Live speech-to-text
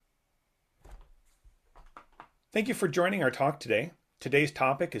Thank you for joining our talk today. Today's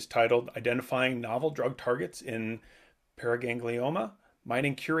topic is titled Identifying Novel Drug Targets in Paraganglioma,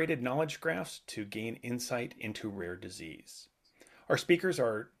 Mining Curated Knowledge Graphs to Gain Insight into Rare Disease. Our speakers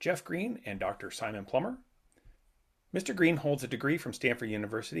are Jeff Green and Dr. Simon Plummer. Mr. Green holds a degree from Stanford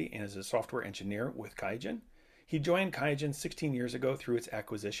University and is a software engineer with QIAGEN. He joined QIAGEN 16 years ago through its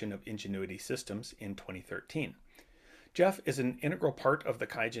acquisition of Ingenuity Systems in 2013. Jeff is an integral part of the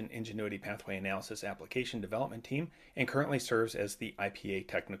QIAGEN Ingenuity Pathway Analysis Application Development Team and currently serves as the IPA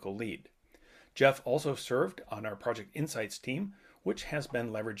Technical Lead. Jeff also served on our Project Insights team, which has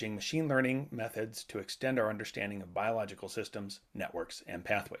been leveraging machine learning methods to extend our understanding of biological systems, networks, and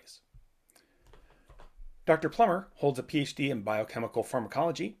pathways. Dr. Plummer holds a PhD in biochemical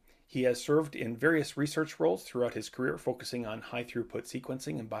pharmacology. He has served in various research roles throughout his career, focusing on high-throughput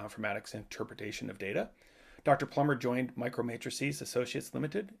sequencing and bioinformatics interpretation of data. Dr. Plummer joined Micromatrices Associates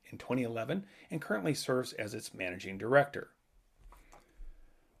Limited in 2011 and currently serves as its managing director.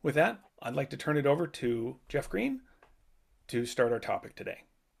 With that, I'd like to turn it over to Jeff Green to start our topic today.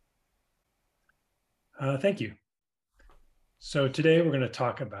 Thank you. So today we're going to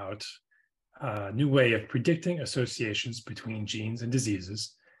talk about a new way of predicting associations between genes and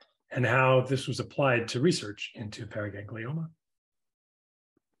diseases and how this was applied to research into paraganglioma.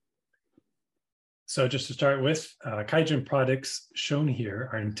 So just to start with, QIAGEN products shown here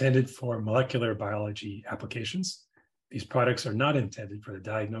are intended for molecular biology applications. These products are not intended for the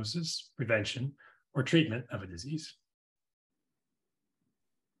diagnosis, prevention, or treatment of a disease.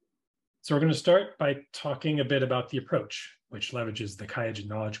 So we're going to start by talking a bit about the approach, which leverages the QIAGEN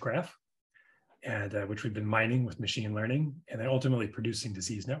knowledge graph, and which we've been mining with machine learning, and then ultimately producing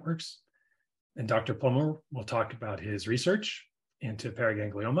disease networks. And Dr. Plummer will talk about his research into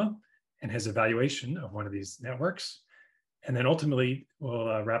paraganglioma and his evaluation of one of these networks. And then ultimately,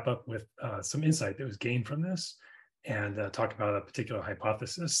 we'll wrap up with some insight that was gained from this and talk about a particular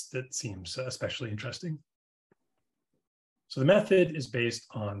hypothesis that seems especially interesting. So the method is based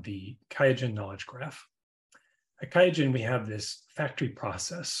on the QIAGEN knowledge graph. At QIAGEN, we have this factory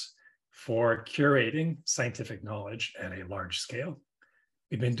process for curating scientific knowledge at a large scale.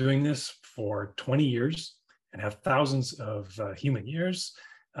 We've been doing this for 20 years and have thousands of human years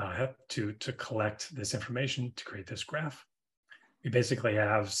to collect this information to create this graph. We basically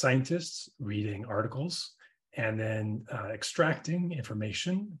have scientists reading articles and then extracting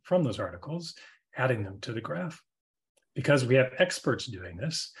information from those articles, adding them to the graph. Because we have experts doing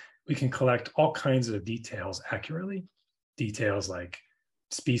this, we can collect all kinds of details accurately, details like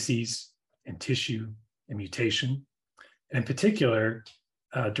species and tissue and mutation, and in particular,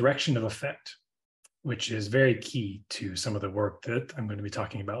 direction of effect, which is very key to some of the work that I'm going to be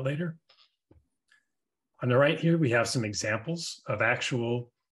talking about later. On the right here, we have some examples of actual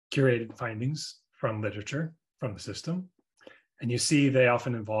curated findings from literature, from the system. And you see they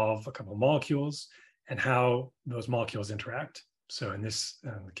often involve a couple of molecules and how those molecules interact. So in this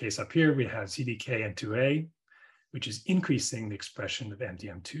case up here, we have CDKN2A, which is increasing the expression of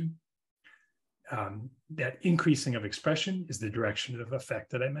MDM2. That increasing of expression is the direction of effect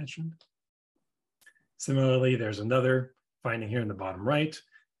that I mentioned. Similarly, there's another finding here in the bottom right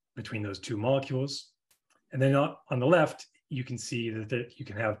between those two molecules. And then on the left, you can see that you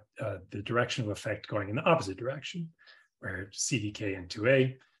can have the direction of effect going in the opposite direction, where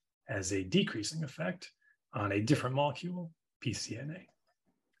CDKN2A has a decreasing effect on a different molecule, pCNA.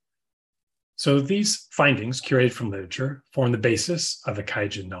 So these findings, curated from literature, form the basis of the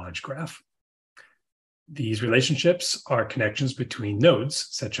QIAGEN knowledge graph. These relationships are connections between nodes,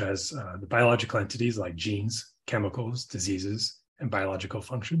 such as the biological entities like genes, chemicals, diseases, and biological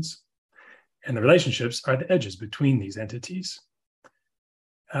functions. And the relationships are the edges between these entities.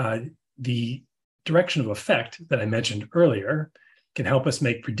 The direction of effect that I mentioned earlier can help us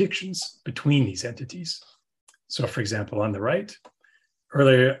make predictions between these entities. So for example, on the right,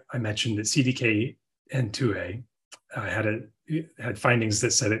 earlier I mentioned that CDKN2A had findings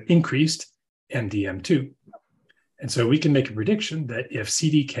that said it increased MDM2. And so we can make a prediction that if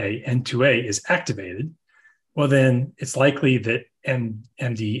CDKN2A is activated, well, then it's likely that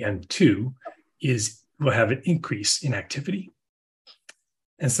MDM2 will have an increase in activity.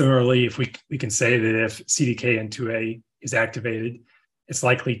 And similarly, if we can say that if CDKN2A is activated, it's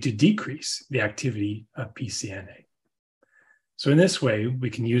likely to decrease the activity of pCNA. So in this way, we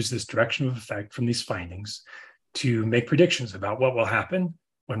can use this direction of effect from these findings to make predictions about what will happen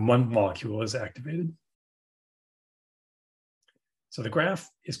when one molecule is activated. So the graph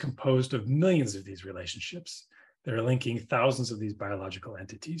is composed of millions of these relationships that are linking thousands of these biological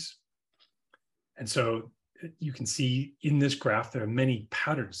entities. And so you can see in this graph, there are many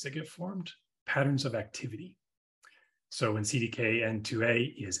patterns that get formed, patterns of activity. So when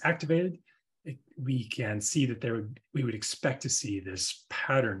CDKN2A is activated, we can see that we would expect to see this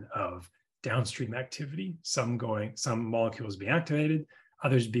pattern of downstream activity, some molecules being activated,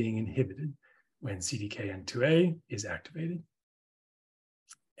 others being inhibited when CDKN2A is activated.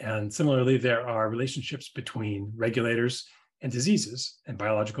 And similarly, there are relationships between regulators and diseases and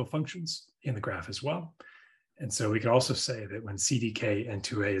biological functions in the graph as well. And so we can also say that when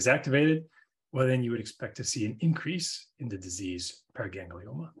CDKN2A is activated, well, then you would expect to see an increase in the disease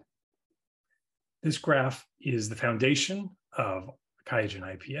paraganglioma. This graph is the foundation of QIAGEN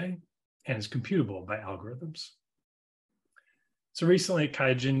IPA and is computable by algorithms. So recently at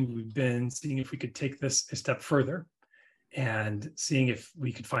QIAGEN, we've been seeing if we could take this a step further and seeing if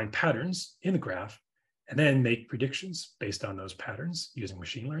we could find patterns in the graph and then make predictions based on those patterns using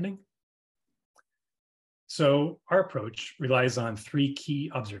machine learning. So our approach relies on three key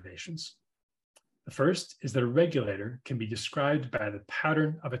observations. The first is that a regulator can be described by the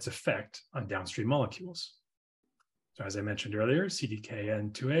pattern of its effect on downstream molecules. So as I mentioned earlier,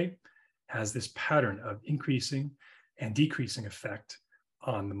 CDKN2A has this pattern of increasing and decreasing effect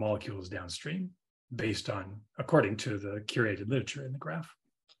on the molecules downstream according to the curated literature in the graph.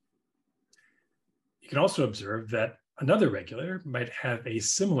 You can also observe that another regulator might have a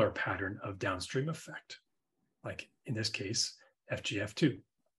similar pattern of downstream effect, like in this case, FGF2.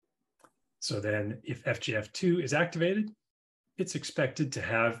 So then if FGF2 is activated, it's expected to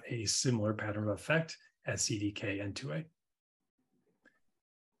have a similar pattern of effect as CDKN2A.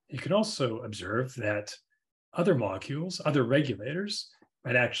 You can also observe that other molecules, other regulators,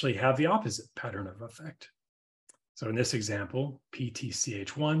 might actually have the opposite pattern of effect. So in this example,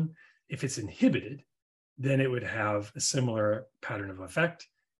 PTCH1, if it's inhibited, then it would have a similar pattern of effect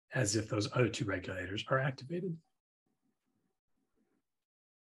as if those other two regulators are activated.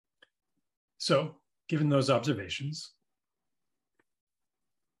 So given those observations,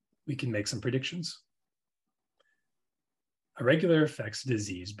 we can make some predictions. A regulator affects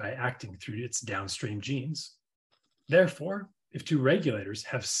disease by acting through its downstream genes. Therefore, if two regulators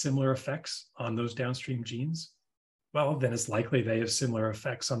have similar effects on those downstream genes, well, then it's likely they have similar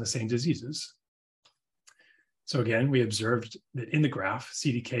effects on the same diseases. So again, we observed that in the graph,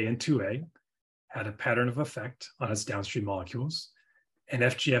 CDKN2A had a pattern of effect on its downstream molecules, and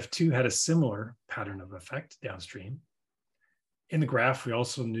FGF2 had a similar pattern of effect downstream. In the graph, we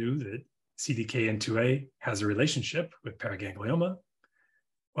also knew that CDKN2A has a relationship with paraganglioma.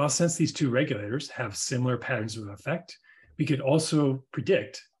 Well, since these two regulators have similar patterns of effect, we could also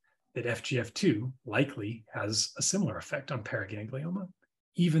predict that FGF2 likely has a similar effect on paraganglioma,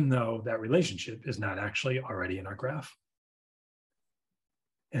 even though that relationship is not actually already in our graph.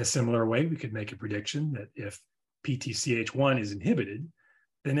 In a similar way, we could make a prediction that if PTCH1 is inhibited,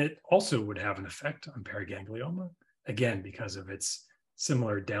 then it also would have an effect on paraganglioma, again, because of its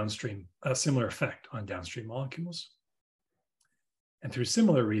similar effect on downstream molecules. And through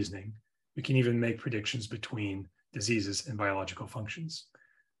similar reasoning, we can even make predictions between diseases and biological functions.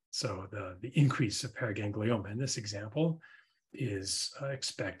 So the increase of paraganglioma in this example is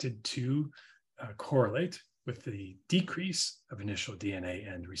expected to correlate with the decrease of initial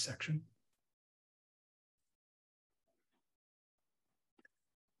DNA end resection.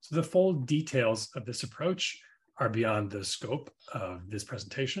 So the full details of this approach are beyond the scope of this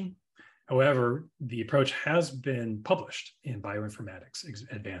presentation. However, the approach has been published in Bioinformatics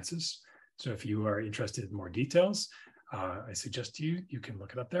Advances. So if you are interested in more details, I suggest you can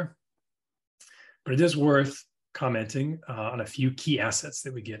look it up there. But it is worth commenting on a few key assets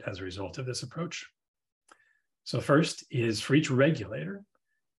that we get as a result of this approach. So first is for each regulator,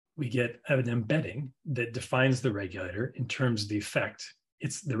 we get an embedding that defines the regulator in terms of the effect.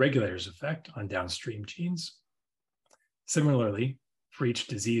 It's the regulator's effect on downstream genes. Similarly, for each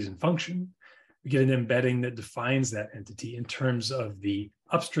disease and function, we get an embedding that defines that entity in terms of the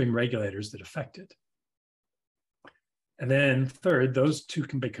upstream regulators that affect it. And then third, those two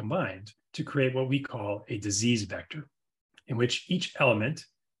can be combined to create what we call a disease vector, in which each element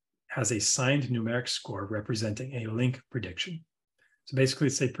has a signed numeric score representing a link prediction. So basically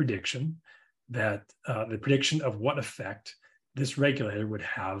it's a prediction that the prediction of what effect this regulator would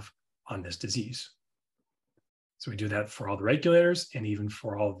have on this disease. So we do that for all the regulators and even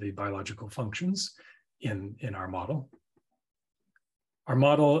for all the biological functions in our model. Our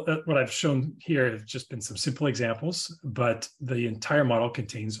model, what I've shown here have just been some simple examples, but the entire model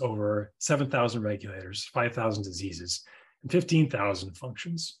contains over 7,000 regulators, 5,000 diseases, and 15,000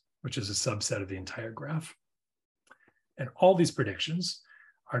 functions, which is a subset of the entire graph. And all these predictions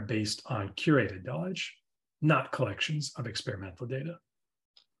are based on curated knowledge, not collections of experimental data.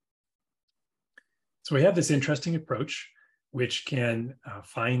 So So we have this interesting approach, which can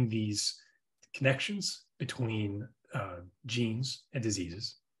find these connections between genes and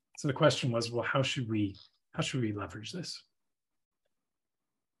diseases. So the question was, well, how should we leverage this?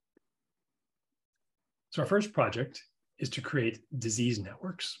 So our first project is to create disease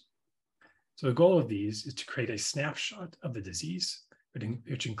networks. So the goal of these is to create a snapshot of the disease,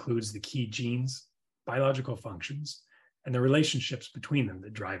 which includes the key genes, biological functions, and the relationships between them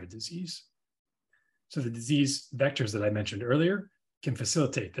that drive a disease. So the disease vectors that I mentioned earlier can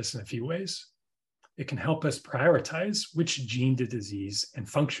facilitate this in a few ways. It can help us prioritize which gene to disease and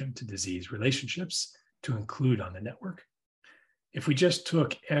function to disease relationships to include on the network. If we just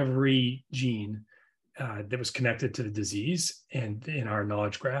took every gene that was connected to the disease and in our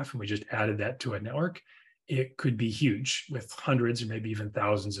knowledge graph, and we just added that to a network, it could be huge with hundreds or maybe even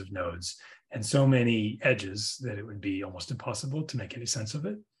thousands of nodes and so many edges that it would be almost impossible to make any sense of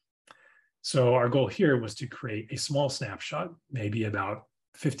it. So our goal here was to create a small snapshot, maybe about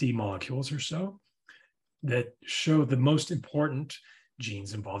 50 molecules or so, that show the most important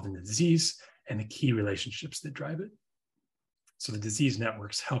genes involved in the disease and the key relationships that drive it. So the disease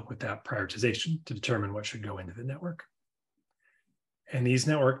networks help with that prioritization to determine what should go into the network. And these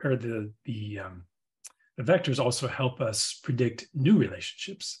network or the vectors also help us predict new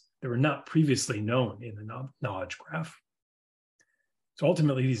relationships that were not previously known in the knowledge graph. So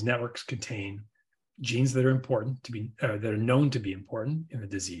ultimately, these networks contain genes that are important to be that are known to be important in the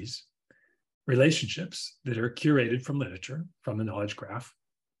disease, relationships that are curated from literature, from the knowledge graph,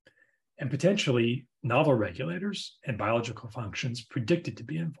 and potentially novel regulators and biological functions predicted to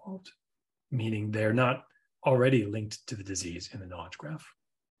be involved, meaning they're not already linked to the disease in the knowledge graph.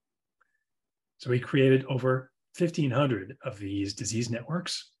 So we created over 1,500 of these disease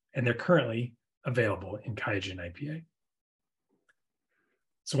networks, and they're currently available in QIAGEN IPA.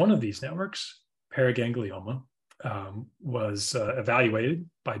 So one of these networks, paraganglioma, was evaluated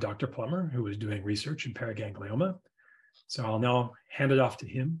by Dr. Plummer, who was doing research in paraganglioma. So I'll now hand it off to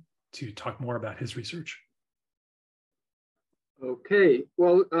him to talk more about his research. Okay,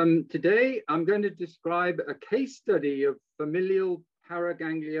 well, today I'm going to describe a case study of familial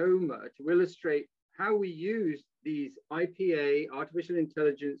paraganglioma to illustrate how we use these IPA, artificial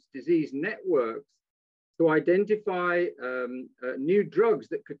intelligence disease networks, to identify new drugs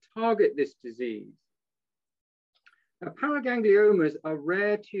that could target this disease. Now, paragangliomas are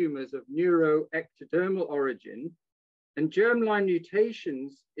rare tumors of neuroectodermal origin, and germline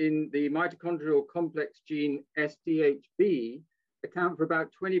mutations in the mitochondrial complex gene SDHB account for about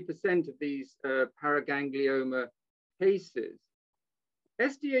 20% of these paraganglioma cases.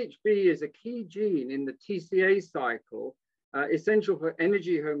 SDHB is a key gene in the TCA cycle, essential for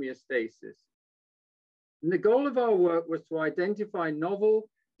energy homeostasis. And the goal of our work was to identify novel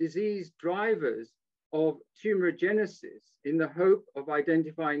disease drivers of tumorigenesis in the hope of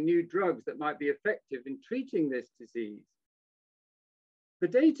identifying new drugs that might be effective in treating this disease. The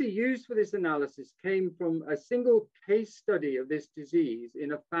data used for this analysis came from a single case study of this disease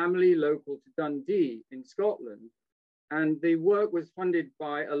in a family local to Dundee in Scotland, and the work was funded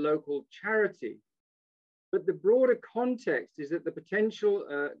by a local charity. But the broader context is that the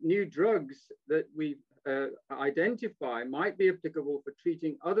potential new drugs that we identify might be applicable for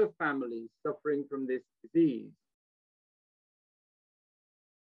treating other families suffering from this disease.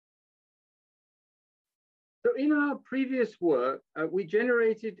 So in our previous work, we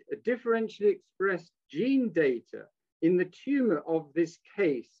generated a differentially expressed gene data in the tumor of this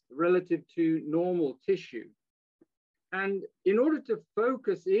case relative to normal tissue. And in order to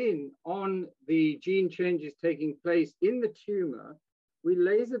focus in on the gene changes taking place in the tumor, we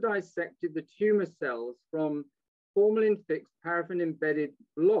laser dissected the tumor cells from formalin-fixed, paraffin-embedded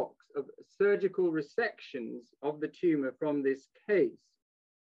blocks of surgical resections of the tumor from this case.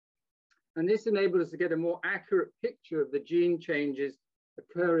 And this enabled us to get a more accurate picture of the gene changes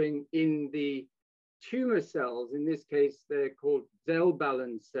occurring in the tumor cells. In this case, they're called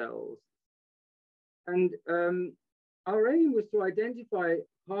Zellballen cells. And our aim was to identify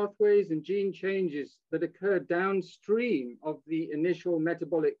pathways and gene changes that occur downstream of the initial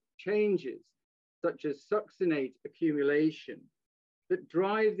metabolic changes, such as succinate accumulation, that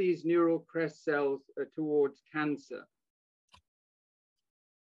drive these neural crest cells towards cancer.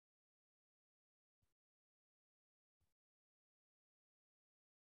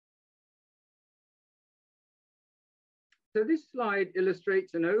 So this slide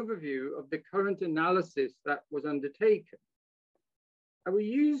illustrates an overview of the current analysis that was undertaken. And we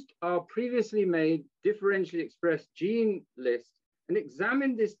used our previously made differentially expressed gene list and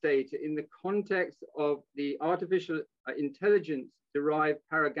examined this data in the context of the artificial intelligence derived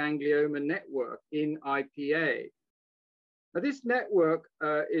paraganglioma network in IPA. Now, this network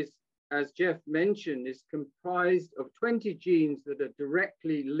is, as Jeff mentioned, is comprised of 20 genes that are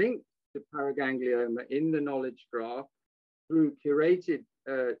directly linked to paraganglioma in the knowledge graph through curated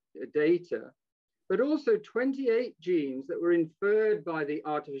data, but also 28 genes that were inferred by the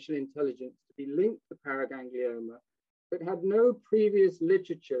artificial intelligence to be linked to paraganglioma, but had no previous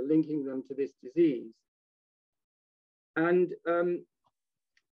literature linking them to this disease. And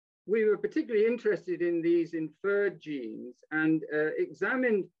we were particularly interested in these inferred genes and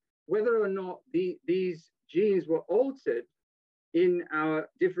examined whether or not these genes were altered in our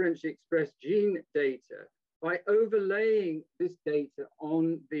differentially expressed gene data by overlaying this data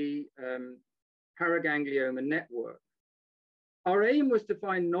on the paraganglioma network. Our aim was to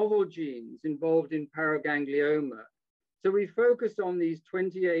find novel genes involved in paraganglioma. So we focused on these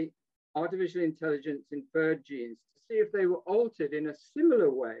 28 artificial intelligence inferred genes to see if they were altered in a similar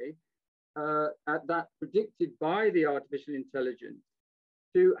way at that predicted by the artificial intelligence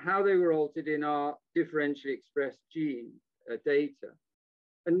to how they were altered in our differentially expressed gene data.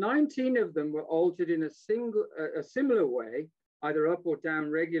 And 19 of them were altered in a similar way, either up or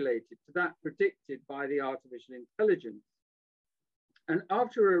down regulated to that predicted by the artificial intelligence. And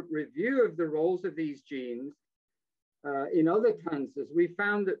after a review of the roles of these genes in other cancers, we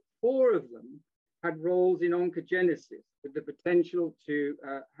found that 4 of them had roles in oncogenesis with the potential to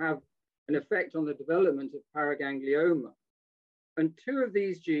have an effect on the development of paraganglioma. And 2 of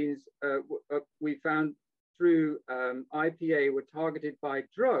these genes we found through IPA were targeted by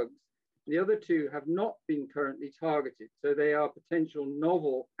drugs. The other 2 have not been currently targeted. So they are potential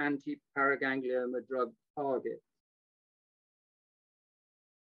novel anti-paraganglioma drug targets.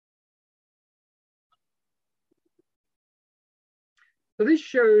 So this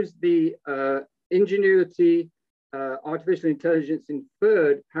shows the Ingenuity artificial intelligence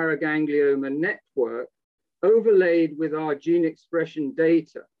inferred paraganglioma network overlaid with our gene expression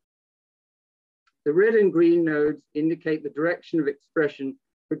data. The red and green nodes indicate the direction of expression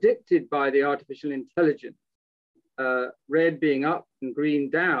predicted by the artificial intelligence, red being up and green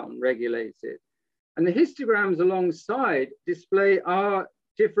down regulated. And the histograms alongside display our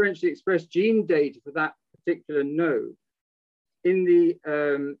differentially expressed gene data for that particular node. In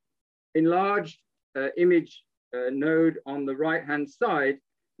the enlarged image node on the right-hand side,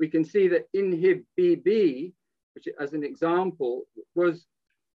 we can see that inhib-BB, which as an example, was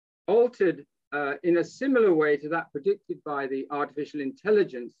altered in a similar way to that predicted by the artificial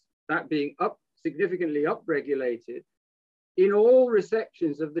intelligence, that being significantly upregulated in all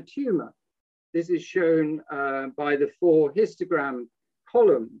resections of the tumor. This is shown by the 4 histogram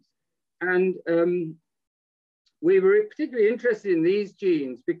columns. And we were particularly interested in these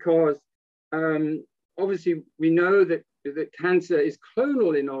genes because obviously we know that cancer is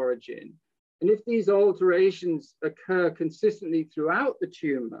clonal in origin. And if these alterations occur consistently throughout the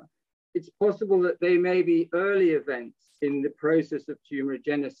tumor, it's possible that they may be early events in the process of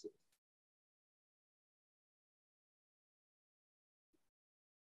tumorigenesis.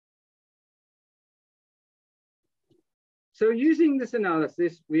 So using this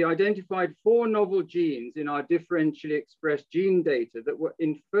analysis, we identified 4 novel genes in our differentially expressed gene data that were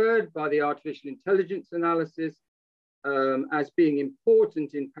inferred by the artificial intelligence analysis as being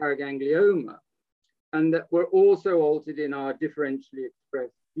important in paraganglioma, and that were also altered in our differentially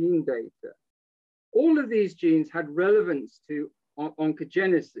expressed gene data. All of these genes had relevance to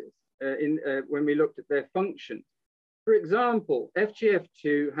oncogenesis when we looked at their function. For example,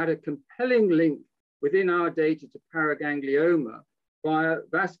 FGF2 had a compelling link within our data to paraganglioma via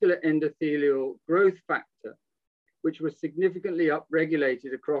vascular endothelial growth factor, which was significantly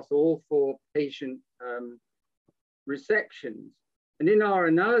upregulated across all 4 patient resections. And in our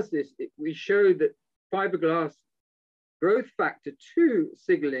analysis, we showed that fibroblast growth factor 2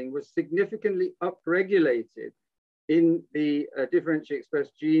 signaling was significantly upregulated in the differentially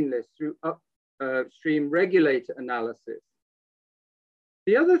expressed gene list through upstream regulator analysis.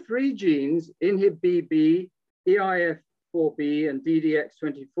 The other 3 genes, inhib-BB, EIF4B, and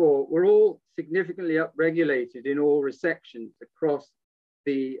DDX24, were all significantly upregulated in all resections across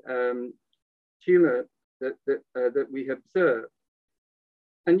the tumor that we observed.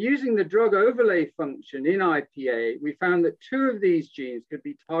 And using the drug overlay function in IPA, we found that 2 of these genes could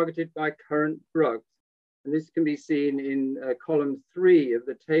be targeted by current drugs. And this can be seen in column 3 of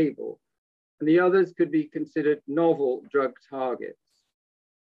the table. And the others could be considered novel drug targets.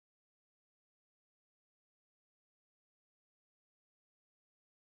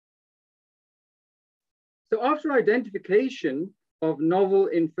 So after identification of novel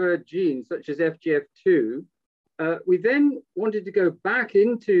inferred genes, such as FGF2, We then wanted to go back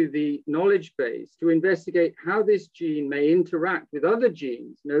into the knowledge base to investigate how this gene may interact with other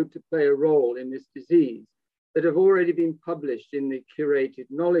genes known to play a role in this disease that have already been published in the curated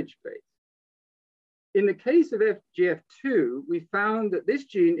knowledge base. In the case of FGF2, we found that this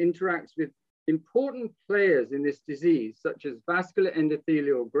gene interacts with important players in this disease, such as vascular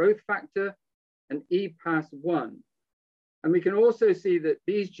endothelial growth factor and EPAS1. And we can also see that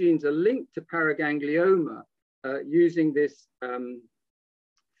these genes are linked to paraganglioma using this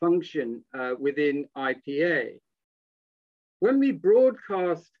function within IPA. When we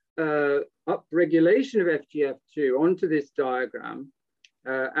broadcast upregulation of FGF2 onto this diagram,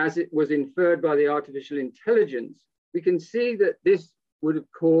 as it was inferred by the artificial intelligence, we can see that this would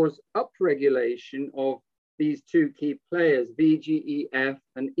have caused upregulation of these two key players, VGEF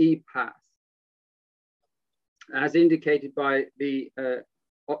and EPAS, as indicated by the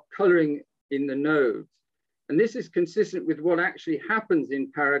coloring in the nodes. And this is consistent with what actually happens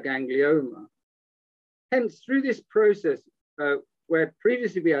in paraganglioma. Hence, through this process, where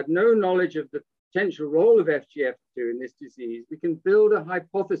previously we had no knowledge of the potential role of FGF2 in this disease, we can build a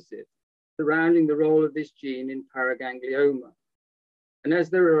hypothesis surrounding the role of this gene in paraganglioma. And as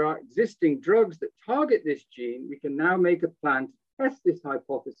there are existing drugs that target this gene, we can now make a plan to test this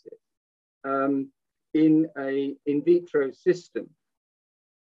hypothesis in an in vitro system.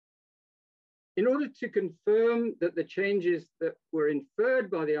 In order to confirm that the changes that were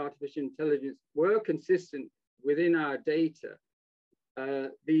inferred by the artificial intelligence were consistent within our data,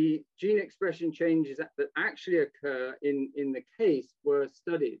 the gene expression changes that actually occur in the case were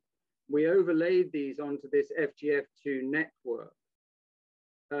studied. We overlaid these onto this FGF2 network.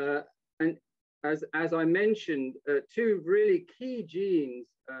 And as I mentioned, two really key genes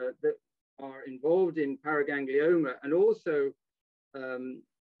that are involved in paraganglioma, and also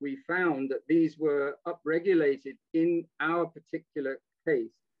we found that these were upregulated in our particular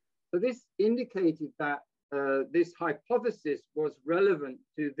case. So this indicated that this hypothesis was relevant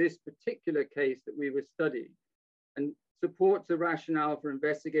to this particular case that we were studying, and supports a rationale for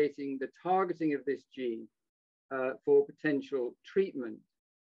investigating the targeting of this gene for potential treatment.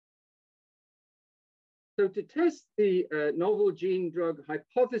 So to test the novel gene drug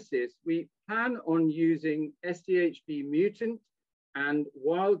hypothesis, we plan on using SDHB mutant and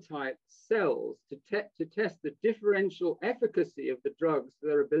wild type cells to test the differential efficacy of the drugs,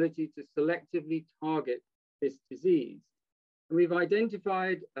 their ability to selectively target this disease. And we've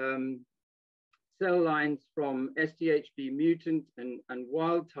identified cell lines from SDHB mutant and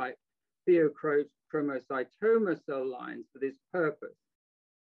wild type pheochromocytoma cell lines for this purpose.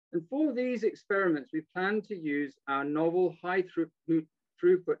 And for these experiments, we plan to use our novel high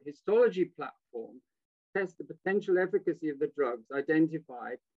throughput histology platform to test the potential efficacy of the drugs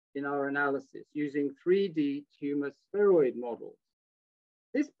identified in our analysis using 3D tumor spheroid models.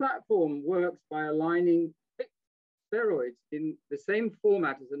 This platform works by aligning fixed spheroids in the same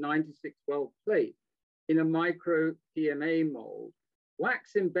format as a 96-well plate in a micro PMA mold,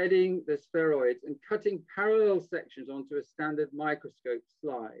 wax embedding the spheroids and cutting parallel sections onto a standard microscope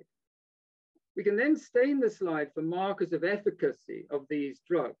slide. We can then stain the slide for markers of efficacy of these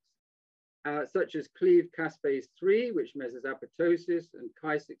drugs, such as cleaved caspase 3, which measures apoptosis, and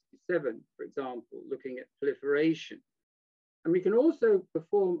Ki67, for example, looking at proliferation. And we can also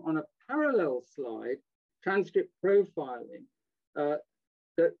perform on a parallel slide transcript profiling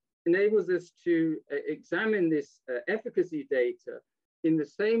that enables us to examine this efficacy data in the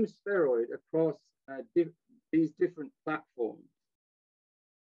same spheroid across these different platforms.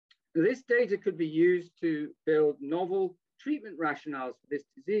 This data could be used to build novel treatment rationales for this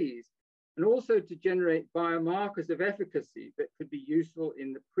disease, and also to generate biomarkers of efficacy that could be useful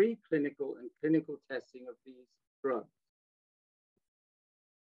in the preclinical and clinical testing of these drugs.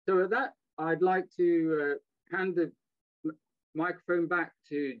 So with that, I'd like to hand the microphone back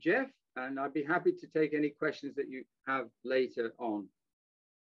to Jeff, and I'd be happy to take any questions that you have later on.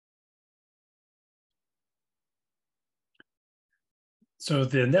 So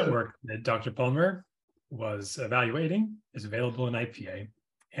the network that Dr. Palmer was evaluating is available in IPA.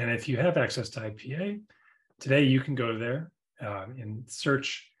 And if you have access to IPA, today you can go there and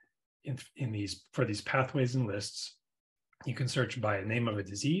search for these pathways and lists. You can search by a name of a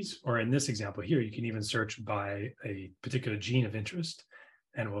disease, or in this example here, you can even search by a particular gene of interest,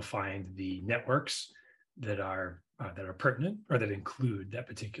 and we'll find the networks that are pertinent or that include that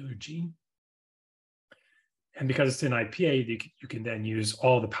particular gene. And because it's in IPA, you can then use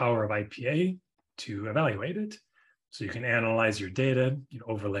all the power of IPA to evaluate it. So you can analyze your data, you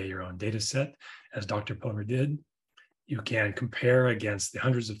overlay your own data set, as Dr. Palmer did. You can compare against the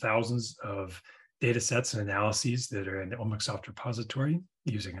hundreds of thousands of data sets and analyses that are in the Omicsoft repository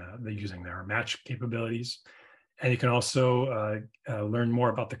using their match capabilities. And you can also learn more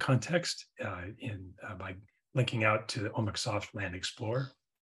about the context by linking out to the Omicsoft Land Explorer.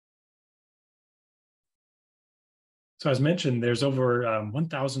 So as mentioned, there's over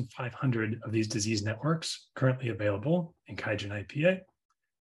 1,500 of these disease networks currently available in QIAGEN IPA.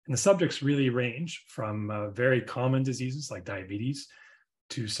 And the subjects really range from very common diseases like diabetes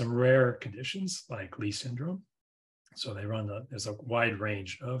to some rare conditions like Lee syndrome. So there's a wide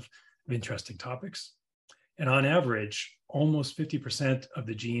range of interesting topics. And on average, almost 50% of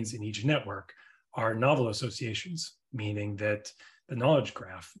the genes in each network are novel associations, meaning that the knowledge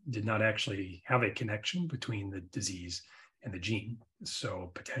graph did not actually have a connection between the disease and the gene.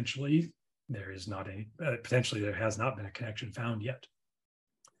 So potentially there has not been a connection found yet.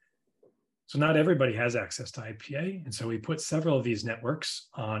 So not everybody has access to IPA. And so we put several of these networks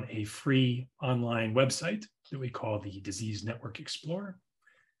on a free online website that we call the Disease Network Explorer.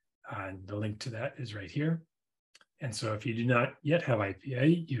 And the link to that is right here. And so if you do not yet have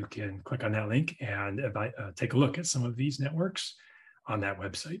IPA, you can click on that link and take a look at some of these networks on that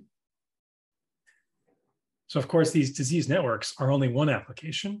website. So of course, these disease networks are only one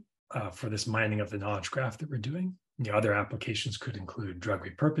application for this mining of the knowledge graph that we're doing. The other applications could include drug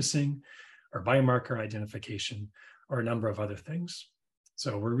repurposing or biomarker identification or a number of other things.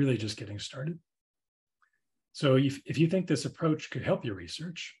 So we're really just getting started. So if you think this approach could help your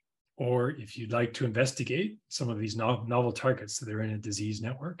research, or if you'd like to investigate some of these novel targets that are in a disease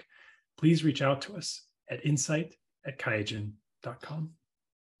network, please reach out to us at insight@qiagen.com.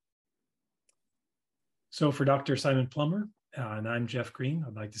 So for Dr. Simon Plummer, and I'm Jeff Green,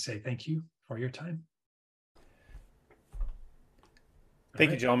 I'd like to say thank you for your time.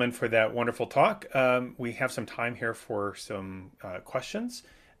 Thank you, gentlemen, for that wonderful talk. We have some time here for some questions,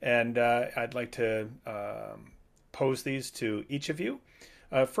 and I'd like to pose these to each of you.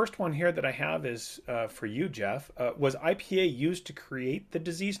 First one here that I have is for you, Jeff. Was IPA used to create the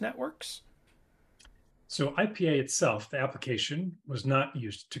disease networks? So IPA itself, the application, was not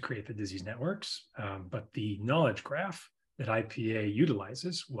used to create the disease networks, but the knowledge graph that IPA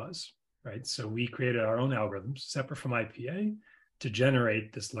utilizes was, right? So we created our own algorithms separate from IPA to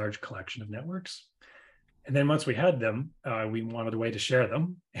generate this large collection of networks. And then once we had them, we wanted a way to share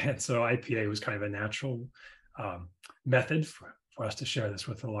them. And so IPA was kind of a natural method for us to share this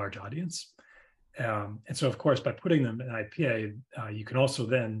with a large audience. And so, of course, by putting them in IPA, you can also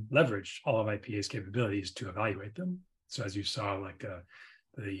then leverage all of IPA's capabilities to evaluate them. So as you saw, like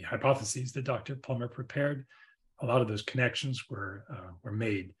the hypotheses that Dr. Plummer prepared, a lot of those connections were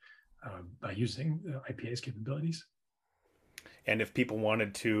made by using IPA's capabilities. And if people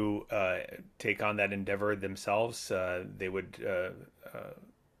wanted to take on that endeavor themselves, they would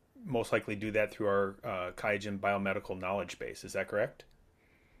most likely do that through our QIAGEN biomedical knowledge base. Is that correct?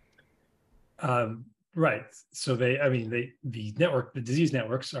 Right. So the disease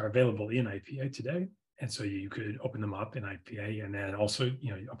networks are available in IPA today. And so you could open them up in IPA and then also,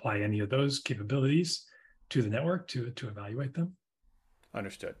 apply any of those capabilities to the network to evaluate them.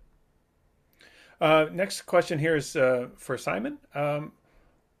 Understood. Next question here is for Simon.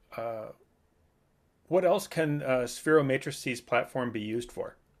 What else can Spheromatrices platform be used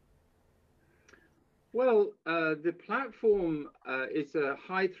for? Well, the platform is a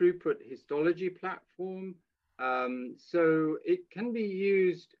high throughput histology platform. So it can be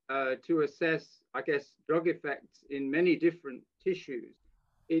used to assess, I guess, drug effects in many different tissues.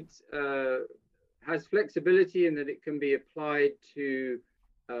 It has flexibility in that it can be applied to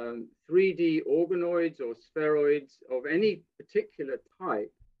 3D organoids or spheroids of any particular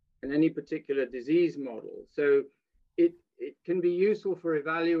type and any particular disease model. So it can be useful for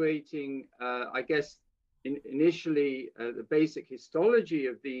evaluating, I guess, initially the basic histology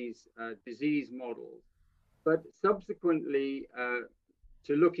of these disease models, but subsequently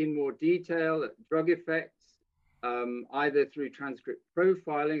to look in more detail at drug effects, either through transcript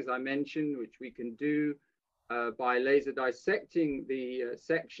profiling, as I mentioned, which we can do by laser dissecting the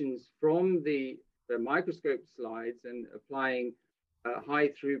sections from the microscope slides and applying high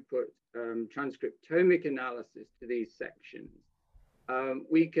throughput transcriptomic analysis to these sections.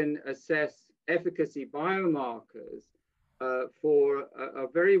 We can assess efficacy biomarkers for a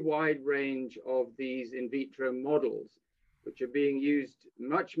very wide range of these in vitro models, which are being used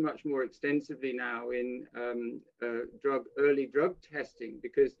much more extensively now in early drug testing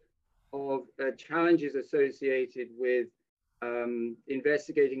because of challenges associated with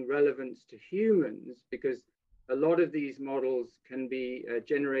investigating relevance to humans, because a lot of these models can be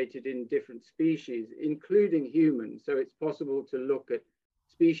generated in different species, including humans. So it's possible to look at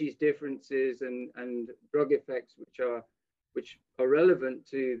species differences and drug effects which are relevant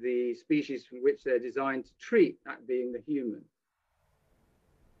to the species from which they're designed to treat, that being the human.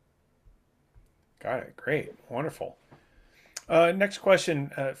 Got it. Great. Wonderful. Next question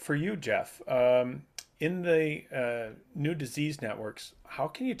for you, Jeff. In the new disease networks, how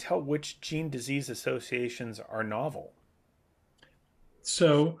can you tell which gene disease associations are novel?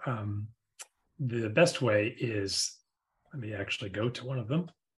 So the best way is, let me actually go to one of them.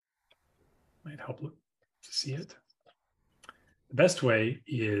 Might help to see it. The best way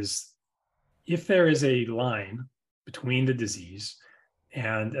is if there is a line between the disease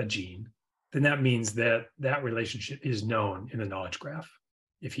and a gene, then that means that that relationship is known in the knowledge graph.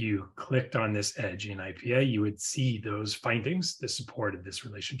 If you clicked on this edge in IPA, you would see those findings that supported this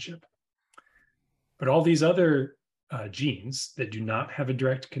relationship. But all these other genes that do not have a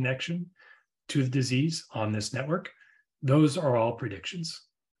direct connection to the disease on this network, those are all predictions.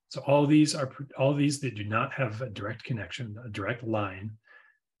 So all these that do not have a direct connection, a direct line,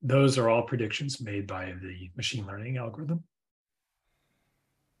 those are all predictions made by the machine learning algorithm.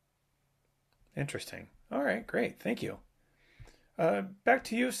 Interesting. All right, great. Thank you. Back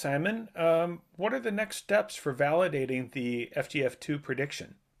to you, Simon. What are the next steps for validating the FGF2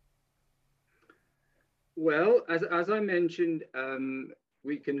 prediction? Well, as I mentioned,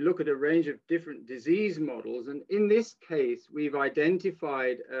 we can look at a range of different disease models. And in this case, we've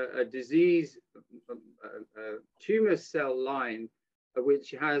identified a disease tumor cell line which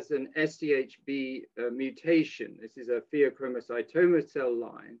has an SDHB mutation. This is a pheochromocytoma cell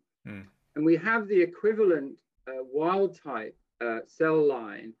line. And we have the equivalent wild type cell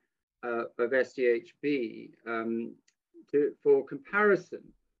line of SDHB for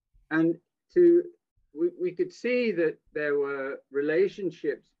comparison. And we could see that there were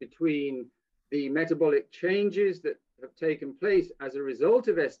relationships between the metabolic changes that have taken place as a result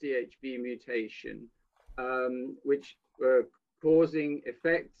of SDHB mutation, which were causing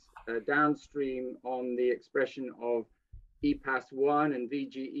effects downstream on the expression of EPAS1 and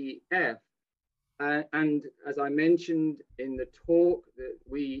VGEF. And as I mentioned in the talk, that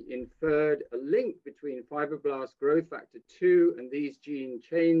we inferred a link between fibroblast growth factor 2 and these gene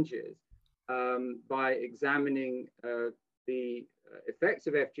changes by examining the effects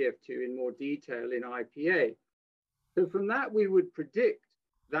of FGF2 in more detail in IPA. So from that, we would predict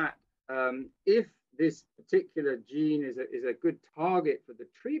that if this particular gene is a good target for the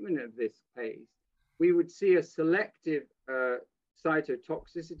treatment of this case, we would see a selective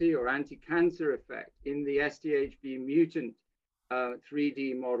cytotoxicity or anti-cancer effect in the SDHB mutant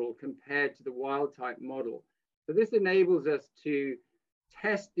 3D model compared to the wild type model. So this enables us to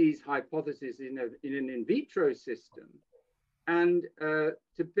test these hypotheses in an in vitro system and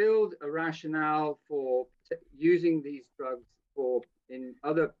to build a rationale for using these drugs in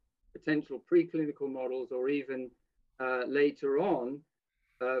other potential preclinical models, or even later on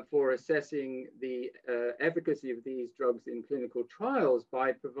for assessing the efficacy of these drugs in clinical trials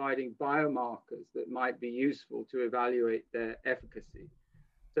by providing biomarkers that might be useful to evaluate their efficacy.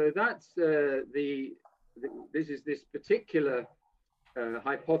 So that's this particular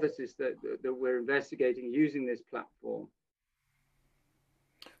hypothesis that we're investigating using this platform.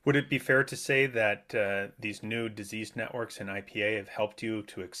 Would it be fair to say that these new disease networks in IPA have helped you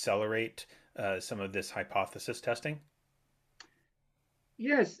to accelerate some of this hypothesis testing?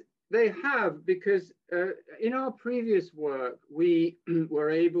 Yes, they have, because in our previous work, we were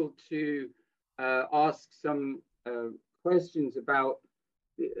able to ask some questions about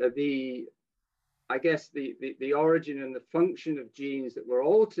the origin and the function of genes that were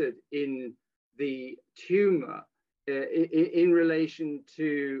altered in the tumor in relation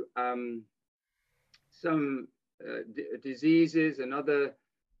to some diseases and other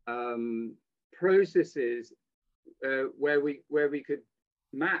processes where we could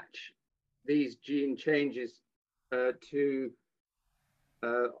match these gene changes to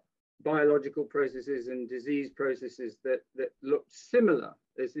biological processes and disease processes that looked similar.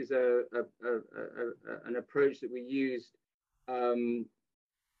 This is an approach that we used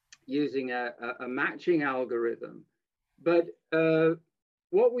using a matching algorithm. But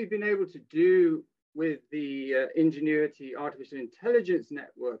what we've been able to do with the Ingenuity artificial intelligence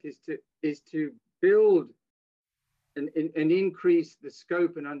network is to build and increase the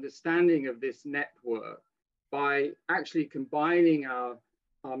scope and understanding of this network by actually combining our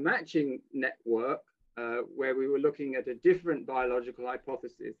matching network, where we were looking at a different biological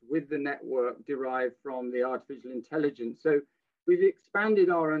hypothesis, with the network derived from the artificial intelligence. So we've expanded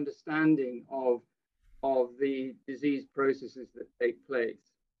our understanding of the disease processes that take place.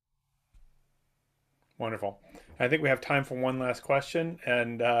 Wonderful. I think we have time for one last question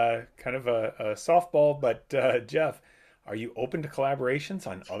and kind of a softball, but Jeff, are you open to collaborations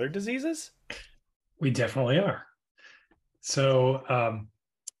on other diseases? We definitely are. So,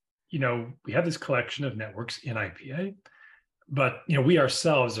 we have this collection of networks in IPA, but we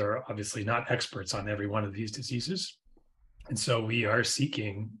ourselves are obviously not experts on every one of these diseases. And so we are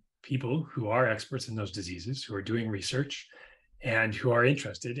seeking people who are experts in those diseases, who are doing research and who are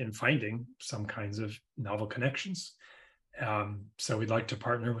interested in finding some kinds of novel connections. So we'd like to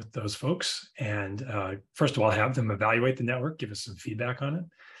partner with those folks and first of all, have them evaluate the network, give us some feedback on it.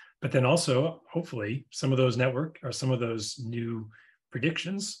 But then also, hopefully, some of those network or some of those new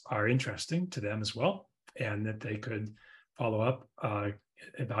predictions are interesting to them as well, and that they could follow up,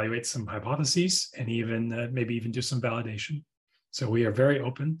 evaluate some hypotheses, and even maybe even do some validation. So we are very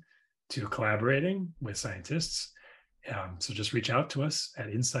open to collaborating with scientists. So just reach out to us at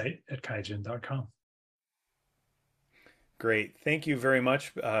insight@QIAGEN.com. Great. Thank you very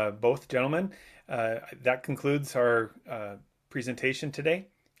much, both gentlemen. That concludes our presentation today.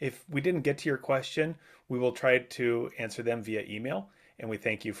 If we didn't get to your question, we will try to answer them via email, and we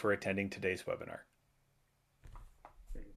thank you for attending today's webinar.